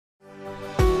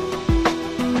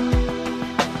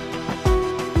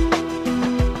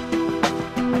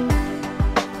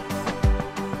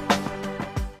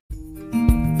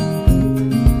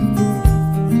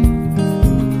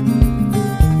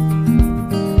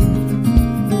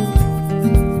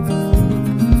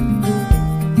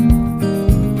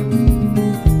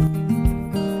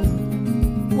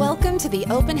the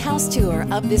open house tour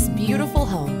of this beautiful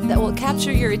home that will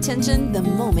capture your attention the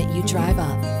moment you drive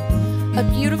up. A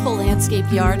beautiful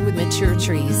landscaped yard with mature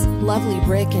trees, lovely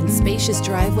brick and spacious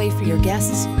driveway for your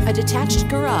guests, a detached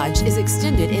garage is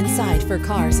extended inside for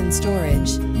cars and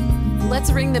storage. Let's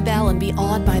ring the bell and be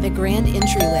awed by the grand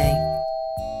entryway.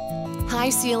 High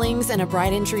ceilings and a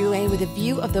bright entryway with a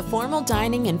view of the formal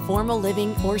dining and formal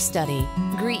living or study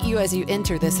greet you as you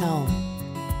enter this home.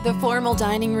 The formal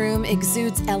dining room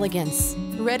exudes elegance,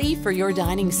 ready for your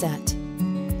dining set.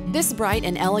 This bright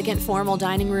and elegant formal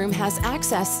dining room has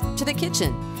access to the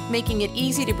kitchen, making it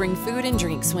easy to bring food and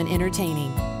drinks when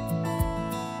entertaining.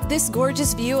 This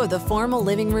gorgeous view of the formal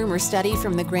living room or study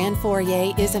from the grand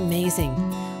foyer is amazing.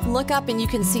 Look up and you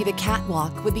can see the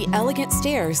catwalk with the elegant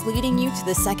stairs leading you to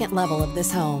the second level of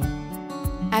this home.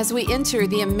 As we enter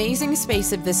the amazing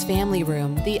space of this family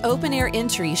room, the open-air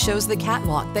entry shows the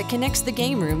catwalk that connects the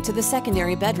game room to the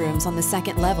secondary bedrooms on the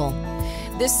second level.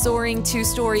 This soaring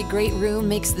two-story great room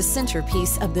makes the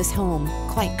centerpiece of this home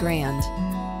quite grand.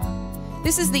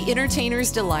 This is the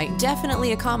entertainer's delight,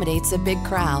 definitely accommodates a big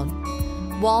crowd.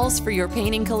 Walls for your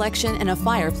painting collection and a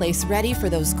fireplace ready for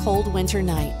those cold winter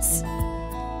nights.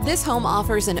 This home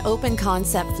offers an open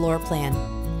concept floor plan,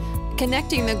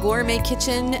 connecting the gourmet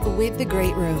kitchen with the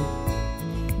great room.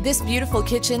 This beautiful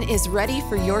kitchen is ready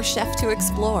for your chef to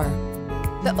explore.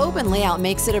 The open layout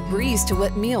makes it a breeze to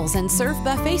whip meals and serve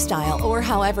buffet style or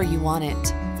however you want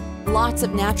it. Lots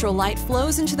of natural light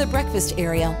flows into the breakfast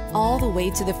area all the way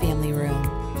to the family room.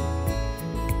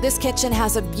 This kitchen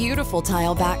has a beautiful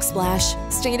tile backsplash,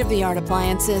 state-of-the-art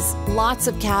appliances, lots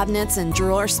of cabinets and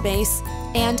drawer space,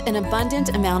 and an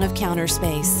abundant amount of counter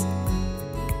space.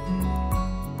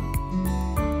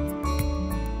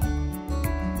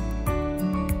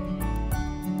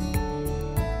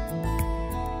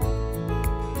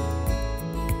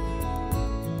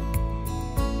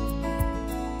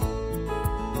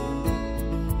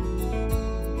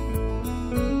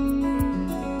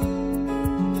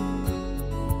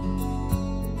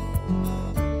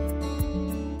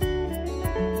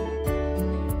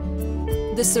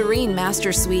 The serene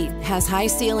master suite has high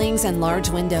ceilings and large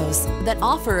windows that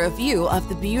offer a view of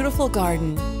the beautiful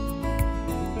garden.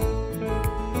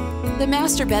 The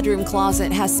master bedroom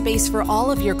closet has space for all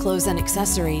of your clothes and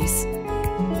accessories.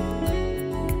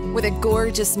 With a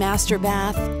gorgeous master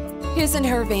bath, his and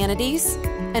her vanities,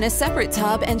 and a separate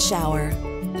tub and shower.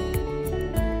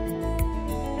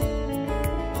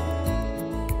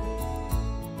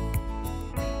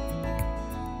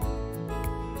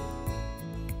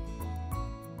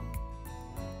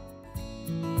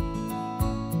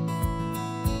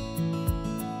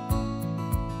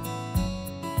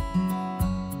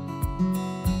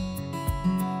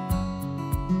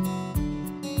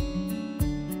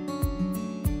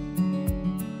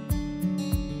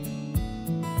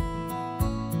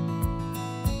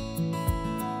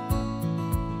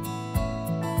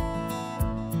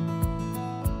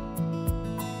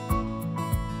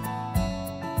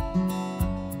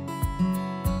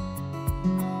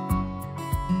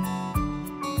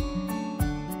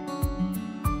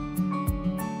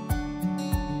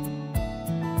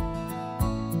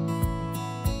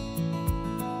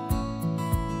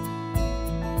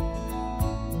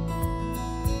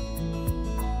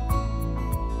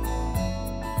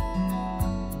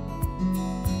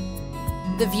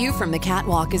 The view from the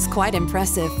catwalk is quite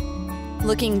impressive,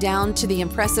 looking down to the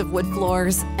impressive wood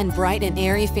floors and bright and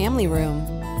airy family room.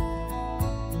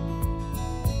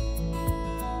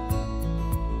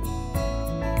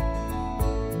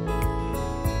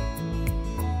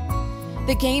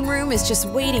 The game room is just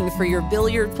waiting for your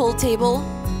billiard pool table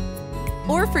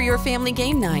or for your family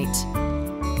game night.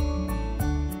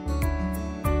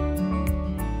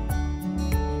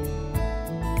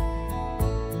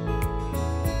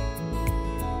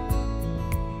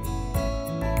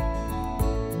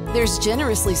 There's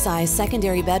generously sized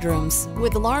secondary bedrooms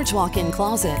with large walk-in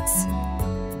closets.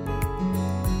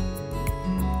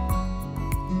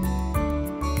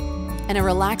 And a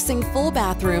relaxing full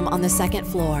bathroom on the second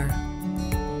floor.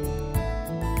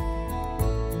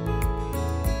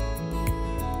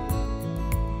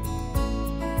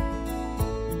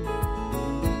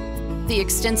 The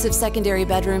extensive secondary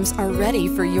bedrooms are ready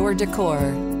for your decor.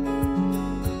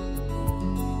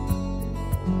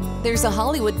 There's a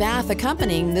Hollywood bath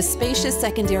accompanying the spacious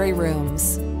secondary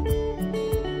rooms,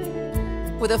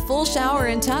 with a full shower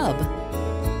and tub.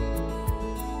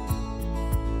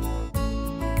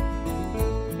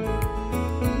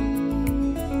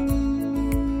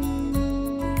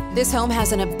 This home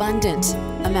has an abundant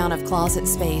amount of closet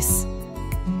space,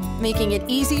 making it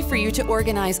easy for you to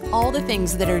organize all the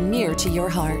things that are near to your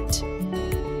heart.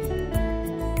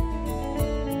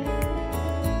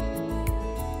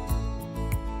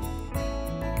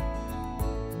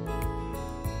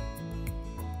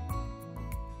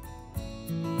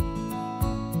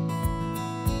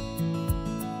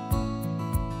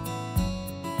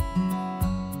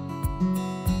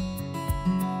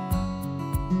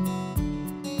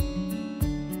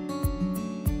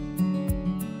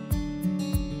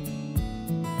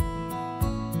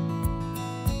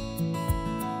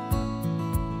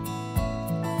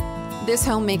 This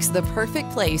home makes the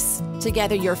perfect place to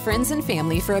gather your friends and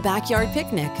family for a backyard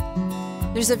picnic.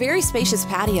 There's a very spacious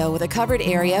patio with a covered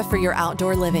area for your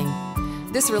outdoor living.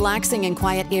 This relaxing and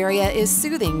quiet area is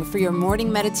soothing for your morning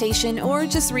meditation or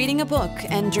just reading a book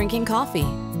and drinking coffee.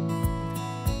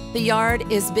 The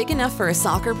yard is big enough for a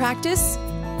soccer practice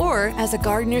or as a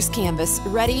gardener's canvas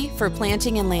ready for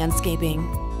planting and landscaping.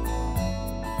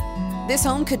 This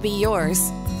home could be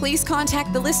yours. Please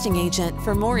contact the listing agent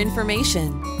for more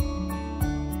information.